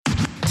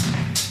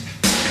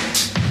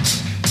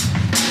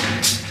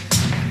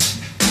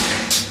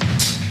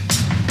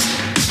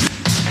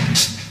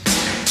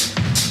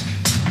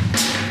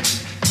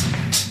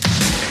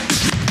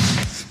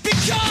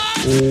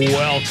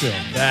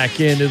Welcome back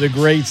into the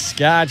Great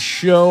Scott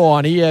Show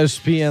on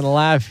ESPN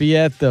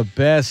Lafayette, the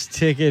best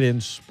ticket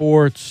in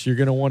sports. You're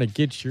going to want to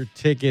get your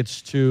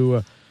tickets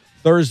to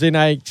Thursday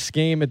night's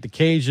game at the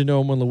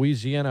Cajundome when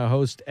Louisiana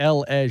hosts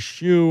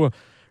LSU.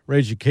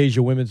 Raging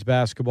Cajun women's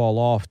basketball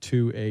off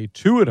to a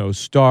 2-0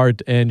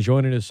 start. And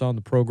joining us on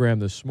the program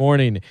this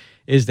morning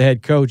is the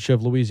head coach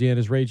of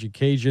Louisiana's Raging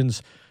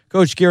Cajuns,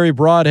 Coach Garry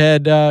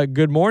Brodhead.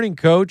 Good morning,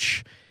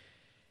 Coach.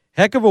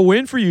 Heck of a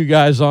win for you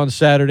guys on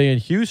Saturday in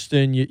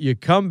Houston. You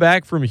come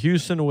back from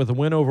Houston with a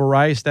win over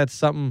Rice. That's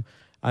something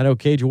I know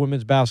Cajun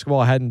women's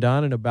basketball hadn't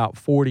done in about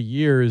 40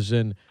 years.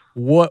 And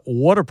what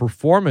a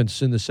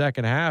performance in the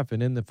second half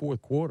and in the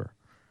fourth quarter.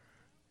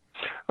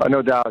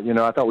 No doubt.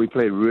 I thought we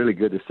played really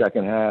good the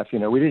second half. We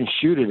didn't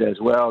shoot it as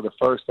well the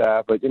first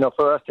half. But,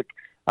 for us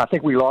I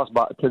think we lost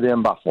to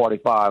them by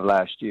 45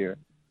 last year.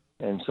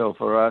 And so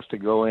for us to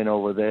go in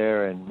over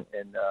there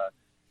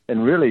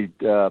and really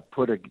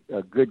put a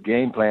good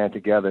game plan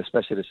together,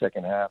 especially the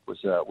second half,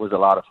 was a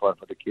lot of fun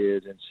for the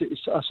kids. And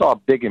I saw a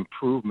big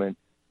improvement.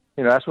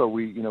 That's what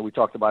we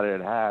talked about it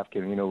at half.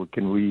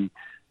 Can we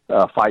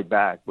fight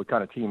back? What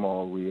kind of team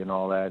are we and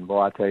all that? And,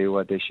 boy, I tell you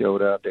what, they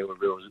showed up. They were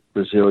real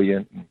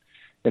resilient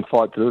and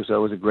fought through. So it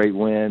was a great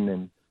win,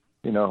 and,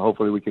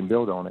 hopefully we can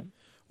build on it.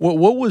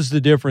 What was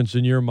the difference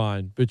in your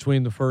mind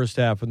between the first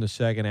half and the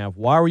second half?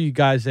 Why were you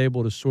guys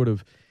able to sort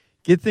of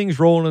get things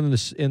rolling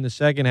in the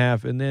second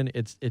half, and then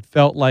it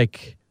felt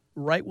like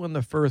right when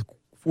the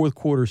fourth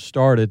quarter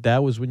started,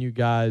 that was when you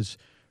guys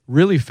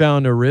really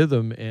found a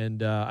rhythm,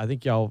 and I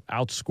think y'all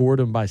outscored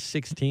them by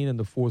 16 in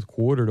the fourth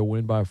quarter to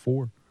win by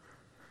 4.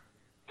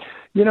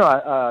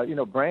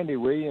 Brandi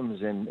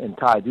Williams and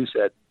Ty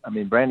Doucette.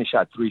 Brandi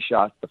shot 3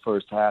 shots the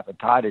first half, and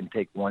Ty didn't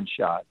take 1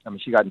 shot.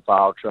 She got in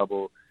foul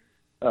trouble.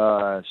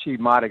 She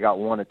might have got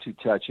 1 or 2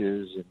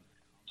 touches, and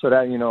so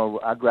that,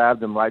 I grabbed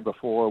them right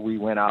before we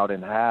went out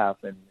in half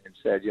and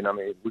said,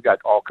 we got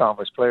all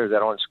conference players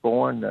that aren't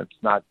scoring. That's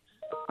not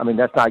going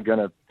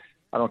to,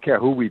 I don't care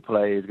who we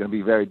play, it's going to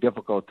be very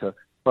difficult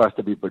for us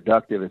to be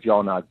productive if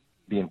y'all not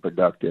being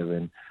productive.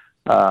 And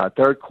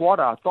third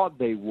quarter, I thought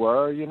they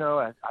were,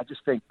 I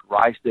just think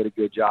Rice did a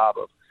good job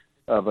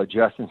of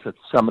adjusting to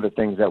some of the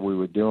things that we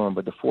were doing.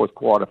 But the fourth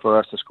quarter, for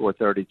us to score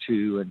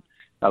 32, and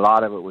a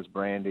lot of it was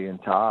Brandi and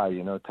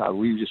Ty, Ty,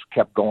 we just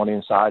kept going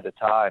inside the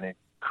Ty, and it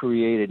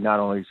created not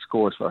only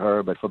scores for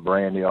her, but for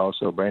Brandi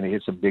also. Brandi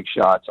hit some big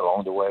shots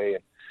along the way.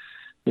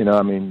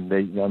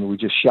 And, we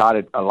just shot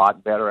it a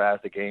lot better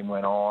as the game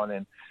went on.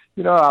 And,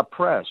 our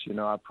press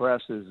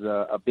is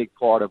a big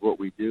part of what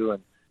we do.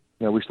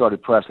 And, we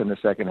started pressing the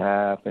second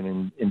half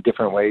and in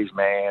different ways,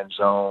 man,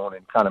 zone,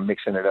 and kind of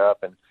mixing it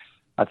up. And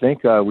I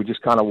think we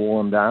just kind of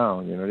wore them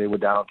down. They were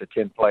down to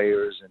 10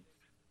 players, and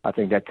I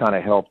think that kind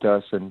of helped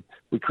us. And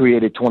we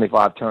created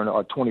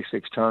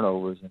 26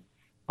 turnovers. And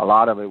a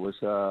lot of it was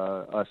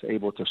us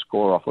able to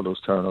score off of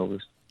those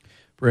turnovers.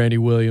 Brandi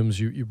Williams,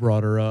 you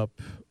brought her up,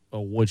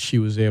 what she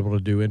was able to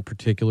do in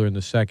particular in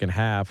the second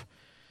half.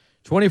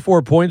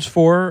 24 points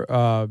for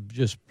her,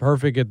 just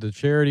perfect at the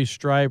charity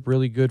stripe,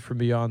 really good from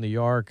beyond the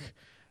arc.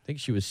 I think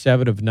she was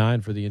 7 of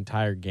 9 for the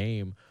entire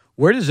game.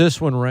 Where does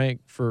this one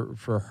rank for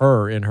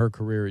her in her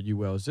career at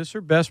UL? Is this her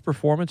best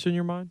performance in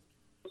your mind?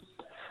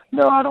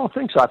 No, I don't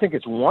think so. I think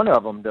it's one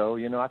of them, though.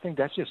 I think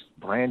that's just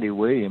Brandi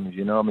Williams.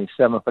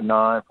 7 for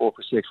 9, 4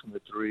 for 6 from the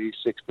 3,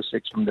 6 for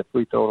 6 from the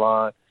free throw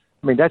line.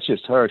 That's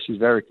just her. She's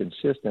very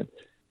consistent.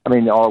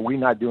 Are we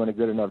not doing a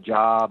good enough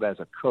job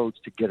as a coach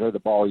to get her the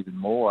ball even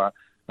more?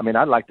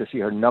 I'd like to see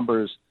her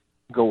numbers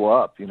go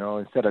up.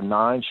 Instead of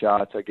 9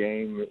 shots a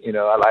game,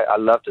 I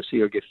love to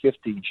see her get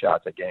 15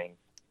 shots a game,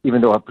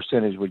 even though her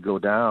percentage would go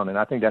down. And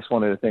I think that's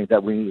one of the things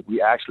that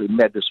we actually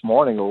met this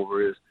morning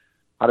over is,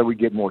 how do we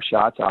get more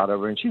shots out of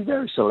her? And she's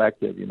very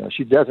selective,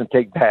 She doesn't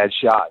take bad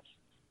shots.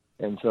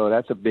 And so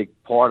that's a big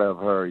part of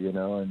her,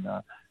 And,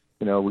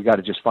 we got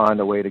to just find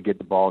a way to get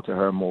the ball to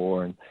her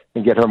more and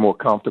get her more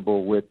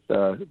comfortable with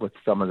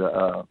some of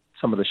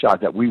the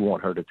shots that we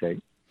want her to take.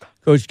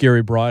 Coach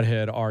Garry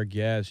Brodhead, our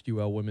guest,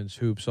 UL Women's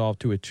Hoops, off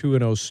to a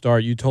 2-0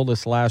 start. You told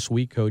us last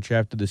week, Coach,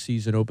 after the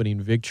season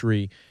opening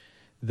victory,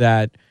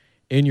 that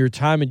in your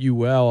time at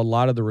UL, a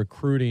lot of the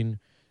recruiting,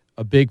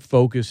 a big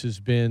focus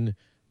has been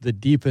the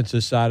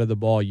defensive side of the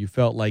ball. You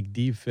felt like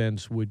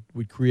defense would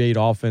create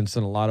offense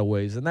in a lot of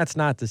ways. And that's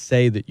not to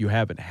say that you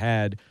haven't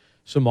had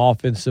some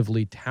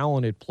offensively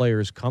talented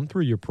players come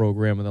through your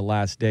program in the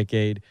last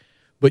decade.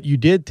 But you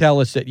did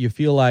tell us that you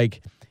feel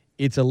like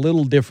it's a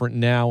little different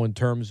now in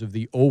terms of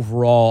the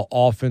overall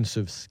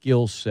offensive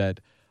skill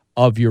set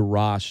of your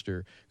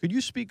roster. Could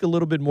you speak a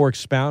little bit more,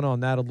 expound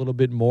on that a little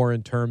bit more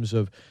in terms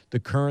of the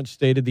current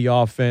state of the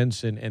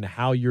offense and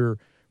how you're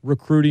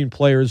recruiting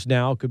players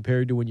now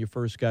compared to when you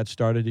first got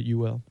started at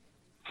UL?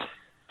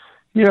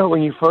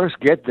 When you first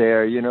get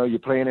there, you're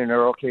playing in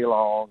Earl K.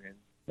 Long,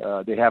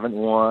 and they haven't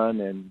won,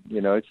 and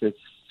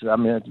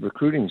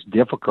recruiting's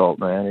difficult,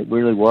 man. It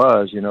really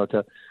was,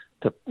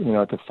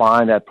 to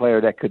find that player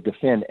that could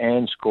defend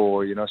and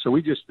score. So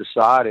we just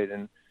decided,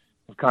 and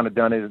we've kind of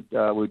done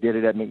it. We did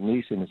it at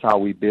McNeese, and it's how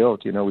we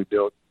built. We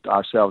built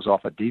ourselves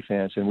off of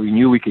defense, and we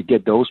knew we could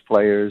get those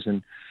players.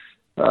 And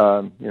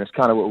it's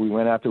kind of what we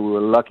went after. We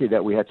were lucky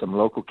that we had some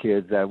local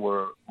kids that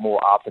were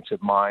more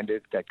offensive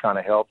minded. That kind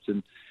of helped.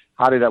 And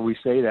how did we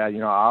say that?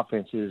 Our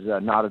offense is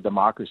not a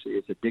democracy;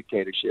 it's a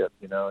dictatorship.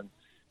 And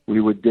we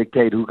would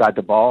dictate who got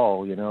the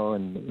ball.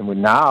 And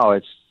now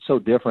it's so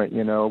different.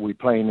 We're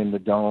playing in the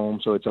dome,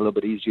 so it's a little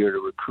bit easier to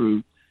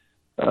recruit.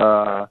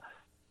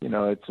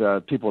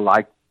 It's people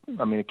like.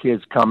 The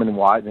kids come and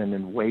watch, and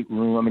in weight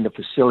room. The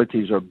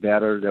facilities are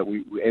better. That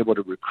we're able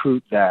to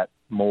recruit that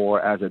more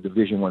as a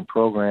Division I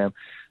program.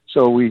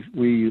 So we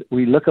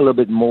look a little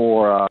bit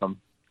more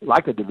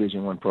like a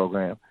Division I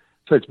program.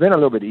 So it's been a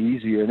little bit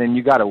easier. And then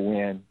you got to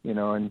win,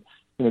 And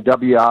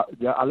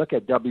I look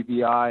at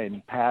WBI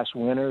and past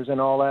winners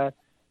and all that.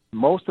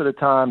 Most of the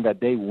time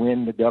that they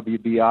win the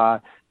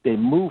WBI, they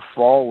move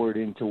forward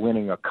into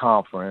winning a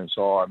conference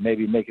or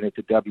maybe making it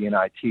to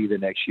WNIT the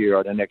next year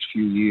or the next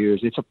few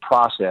years. It's a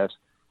process.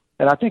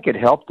 And I think it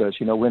helped us,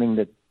 winning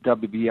the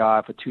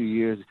WBI for 2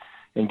 years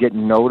and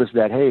getting noticed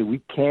that, hey,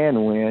 we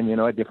can win,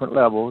 at different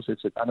levels.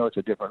 I know it's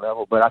a different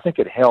level, but I think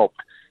it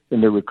helped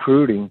in the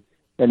recruiting.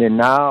 And then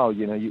now,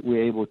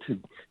 we're able to,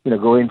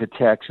 go into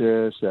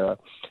Texas.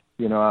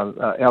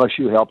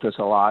 LSU helped us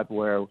a lot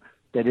where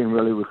they didn't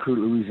really recruit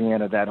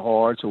Louisiana that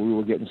hard, so we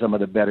were getting some of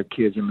the better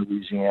kids in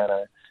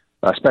Louisiana,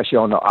 especially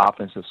on the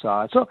offensive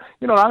side. So,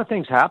 a lot of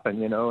things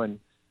happen, and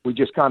we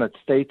just kind of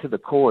stay to the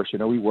course.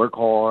 We work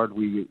hard.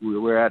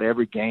 We're at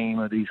every game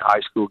of these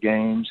high school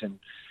games, and,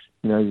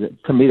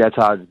 to me, that's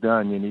how it's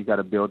done. You got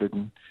to build it,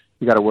 and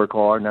you got to work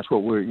hard, and that's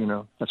what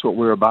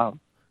we're about.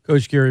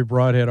 Coach Garry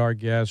Brodhead, our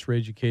guest,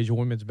 Raging Cajun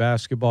women's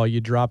basketball.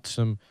 You dropped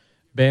some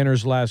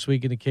banners last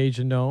week in the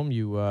Cajundome.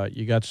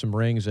 You got some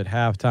rings at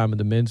halftime of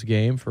the men's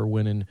game for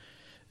winning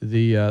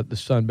the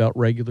Sun Belt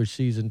regular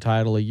season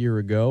title a year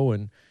ago.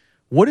 And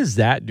what does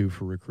that do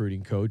for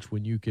recruiting, Coach,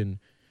 when you can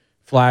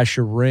flash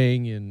a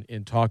ring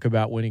and talk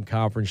about winning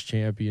conference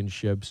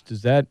championships?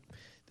 Does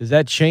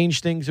that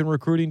change things in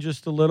recruiting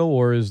just a little,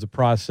 or is the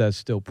process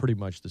still pretty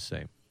much the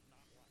same?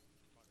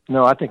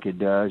 No, I think it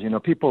does.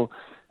 People,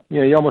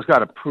 you almost got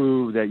to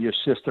prove that your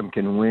system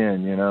can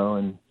win,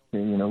 and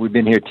we've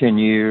been here 10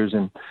 years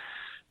and,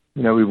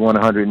 we've won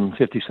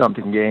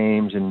 150-something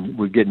games and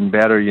we're getting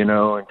better,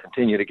 and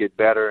continue to get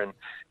better. And,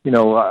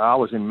 I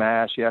was in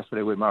Mass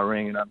yesterday with my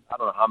ring, and I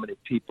don't know how many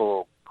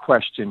people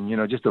question,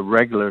 just a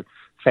regular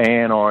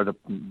fan or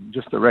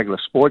just a regular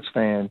sports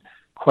fan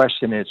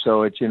question it.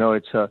 So it's,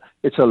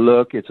 it's a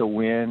look, it's a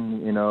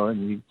win,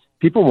 and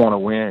people want to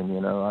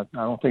win, I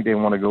don't think they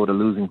want to go to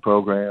losing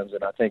programs.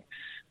 And I think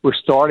we're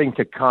starting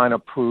to kind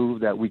of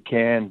prove that we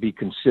can be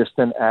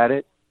consistent at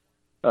it.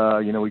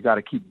 We got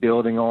to keep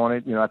building on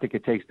it. I think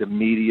it takes the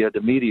media.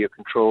 The media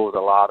controls a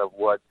lot of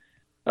what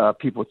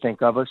people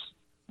think of us.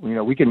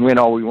 We can win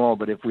all we want,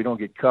 but if we don't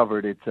get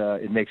covered,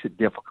 it makes it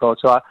difficult.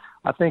 So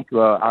I think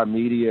our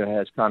media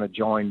has kind of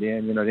joined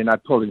in. They're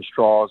not pulling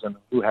straws on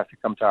who has to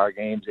come to our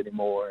games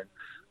anymore and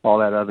all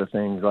that other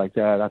things like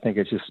that. I think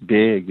it's just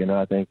big.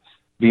 I think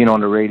being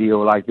on the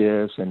radio like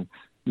this and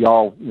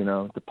y'all,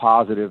 the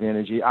positive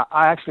energy. I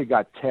actually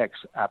got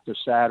texts after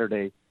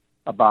Saturday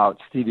about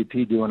Stevie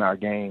P doing our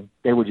game.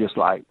 They were just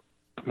like,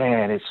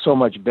 man, it's so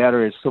much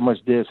better. It's so much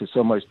this. It's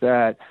so much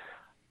that.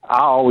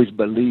 I always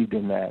believed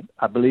in that.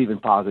 I believe in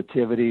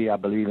positivity. I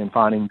believe in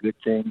finding good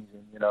things.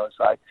 And, it's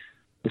like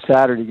the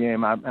Saturday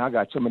game, I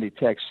got so many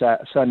texts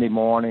Sunday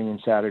morning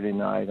and Saturday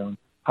night on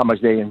how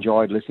much they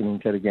enjoyed listening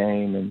to the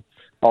game and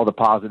all the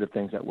positive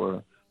things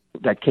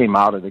that came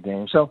out of the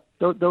game. So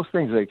those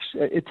things,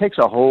 it takes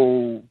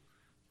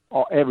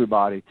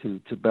everybody to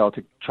be able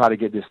to try to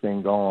get this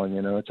thing going.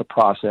 It's a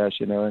process,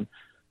 and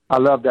I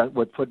love that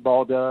what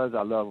football does.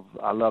 I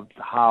love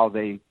how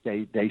they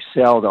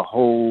sell the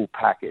whole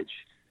package,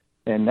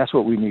 and that's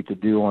what we need to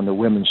do on the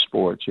women's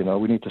sports.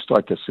 We need to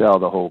start to sell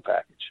the whole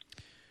package.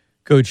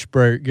 Coach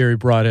Garry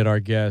Brodhead, our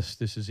guest.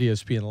 This is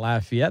ESPN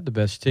Lafayette, the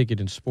best ticket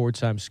in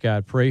sports. I'm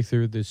Scott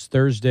Prather. This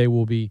Thursday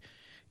we'll be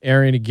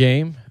airing a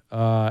game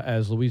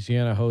as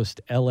Louisiana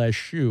hosts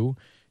LSU.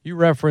 You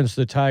referenced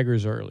the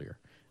Tigers earlier.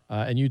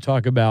 And you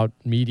talk about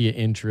media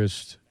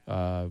interest,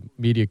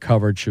 media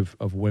coverage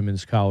of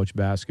women's college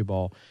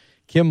basketball.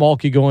 Kim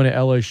Mulkey going to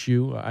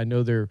LSU. I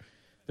know they're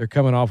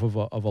coming off of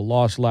a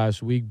loss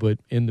last week, but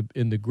in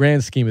the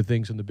grand scheme of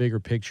things, in the bigger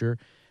picture,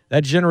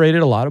 that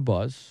generated a lot of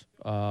buzz.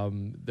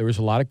 There was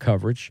a lot of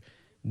coverage.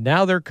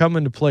 Now they're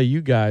coming to play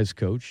you guys,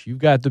 Coach. You've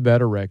got the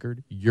better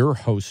record. You're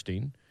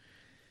hosting.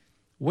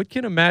 What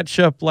can a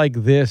matchup like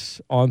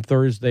this on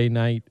Thursday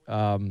night?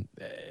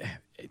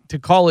 To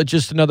call it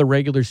just another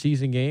regular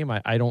season game,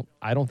 I don't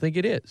think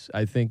it is.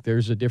 I think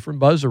there's a different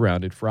buzz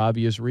around it for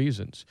obvious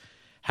reasons.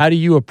 How do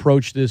you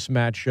approach this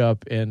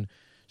matchup and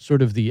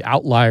sort of the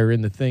outlier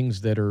in the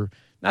things that are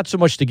not so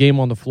much the game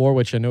on the floor,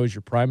 which I know is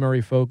your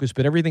primary focus,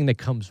 but everything that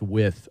comes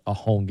with a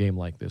home game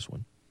like this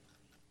one?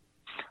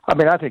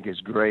 I think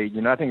it's great.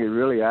 I think it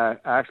really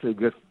actually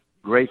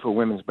great for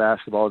women's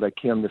basketball that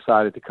Kim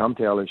decided to come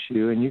to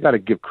LSU, and you got to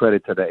give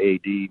credit to the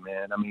AD,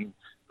 man.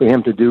 for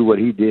him to do what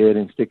he did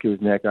and stick his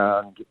neck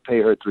out and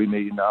pay her $3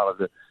 million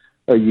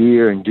a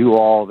year and do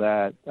all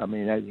that. I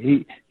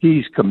mean,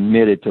 he's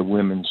committed to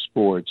women's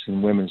sports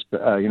and women's,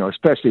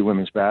 especially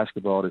women's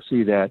basketball. To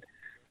see that,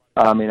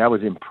 I mean, that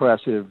was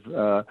impressive.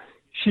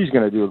 She's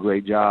going to do a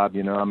great job.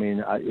 I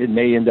mean, it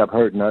may end up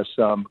hurting us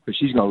some because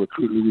she's going to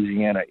recruit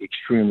Louisiana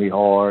extremely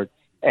hard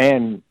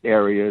and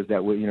areas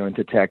that were,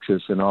 into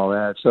Texas and all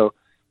that. So,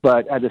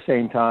 but at the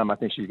same time, I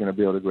think she's going to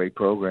build a great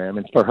program.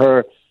 And for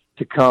her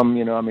to come,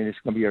 I mean, it's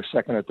going to be her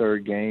second or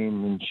third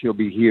game, and she'll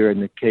be here in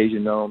the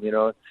Cajundome.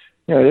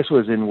 This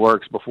was in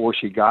works before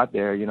she got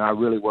there. I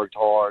really worked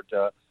hard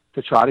to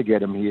try to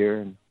get him here,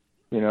 and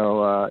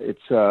it's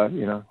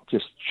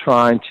just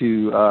trying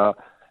to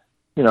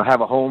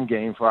have a home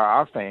game for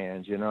our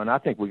fans. And I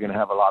think we're going to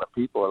have a lot of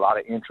people, a lot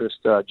of interest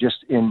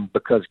just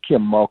because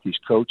Kim Mulkey's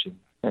coaching.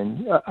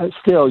 And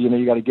still,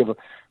 you got to give a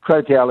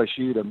credit to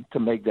LSU to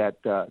make that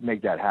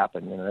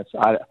happen.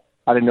 I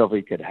didn't know if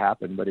it could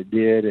happen, but it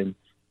did, and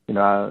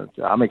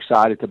I'm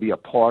excited to be a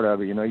part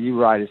of it. You're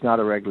right; it's not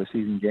a regular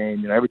season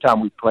game. Every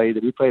time we played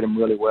them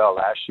really well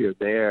last year.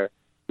 There,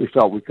 we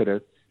felt we could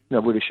have,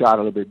 we'd have shot a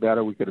little bit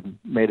better. We could have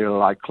made it a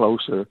lot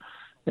closer.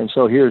 And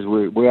so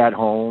we're at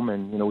home,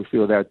 and we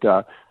feel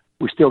that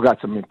we still got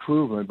some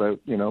improvement, but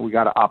we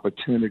got an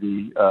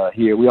opportunity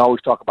here. We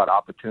always talk about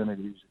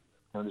opportunities.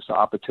 This is an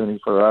opportunity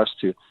for us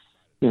to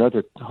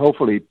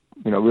hopefully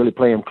really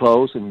play them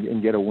close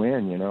and get a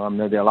win. I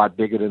mean, they're a lot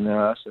bigger than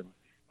us, and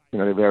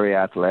they're very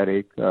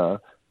athletic.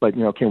 But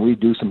can we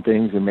do some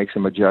things and make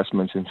some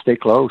adjustments and stay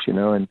close?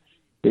 And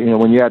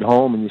when you're at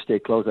home and you stay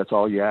close, that's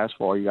all you ask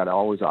for. You got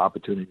always an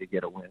opportunity to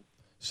get a win.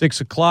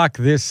 6 o'clock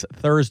this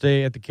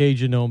Thursday at the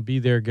Cajundome. Be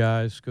there,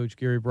 guys. Coach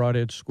Garry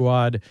Brodhead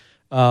squad.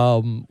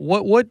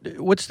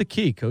 What's the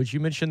key, Coach?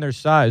 You mentioned their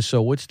size.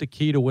 So what's the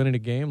key to winning a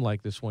game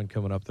like this one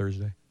coming up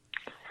Thursday?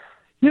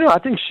 I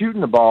think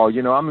shooting the ball.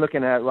 I'm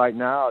looking at right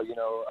now.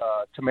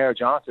 Tamara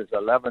Johnson's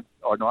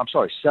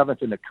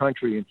 7th in the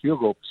country in field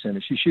goal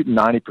percentage. She's shooting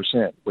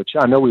 90%, which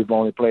I know we've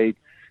only played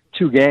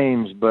 2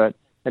 games,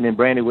 and then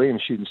Brandi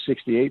Williams shooting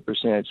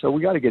 68%. So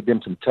we got to get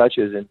them some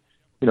touches and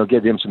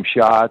get them some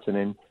shots, and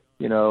then.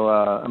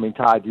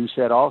 Ty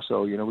Doucette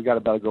also, we got to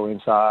better go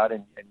inside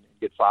and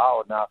get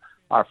fouled. Now,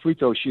 our free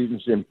throw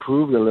shooting's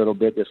improved a little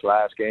bit this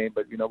last game,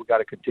 but, we got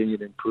to continue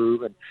to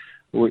improve. And,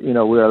 we're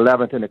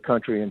 11th in the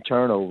country in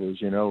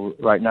turnovers.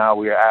 Right now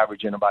we're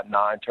averaging about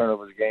 9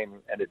 turnovers a game.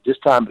 And at this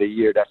time of the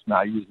year, that's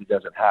not usually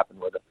doesn't happen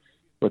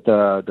with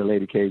the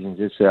Lady Cajuns.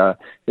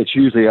 It's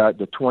usually at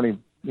the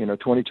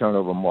 20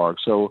 turnover mark.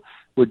 So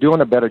we're doing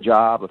a better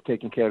job of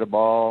taking care of the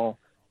ball.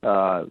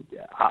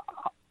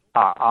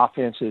 Our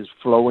offense is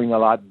flowing a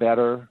lot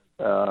better,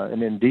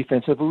 and then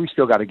defensively, we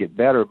still got to get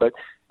better. But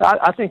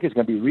I think it's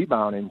going to be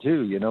rebounding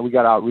too. We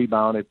got out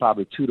rebounded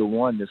probably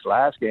 2-1 this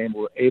last game.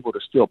 We're able to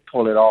still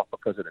pull it off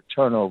because of the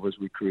turnovers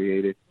we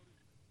created.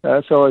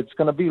 So it's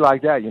going to be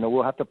like that.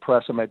 We'll have to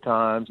press them at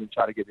times and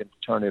try to get them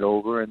to turn it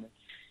over and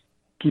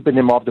keeping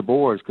them off the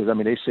boards because they're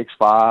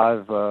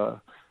 6'5",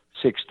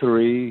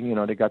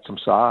 6'3". They got some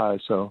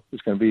size, so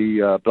it's going to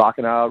be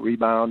blocking out,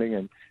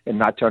 rebounding, and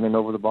not turning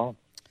over the ball.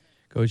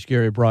 Coach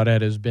Garry Brodhead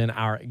has been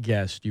our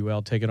guest.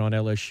 UL taking on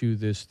LSU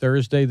this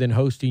Thursday, then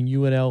hosting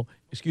UNO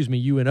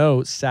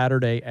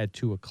Saturday at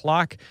 2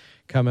 o'clock,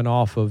 coming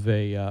off of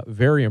a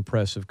very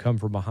impressive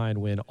come-from-behind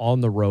win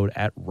on the road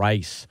at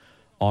Rice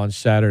on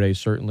Saturday.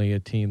 Certainly a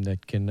team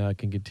that can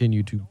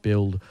continue to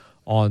build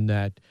on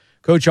that.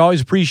 Coach, always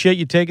appreciate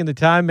you taking the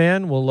time,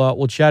 man.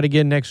 We'll chat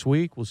again next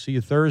week. We'll see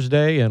you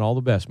Thursday, and all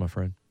the best, my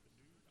friend.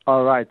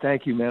 All right.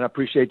 Thank you, man. I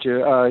appreciate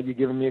you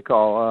giving me a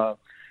call.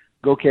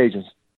 Go Cajuns.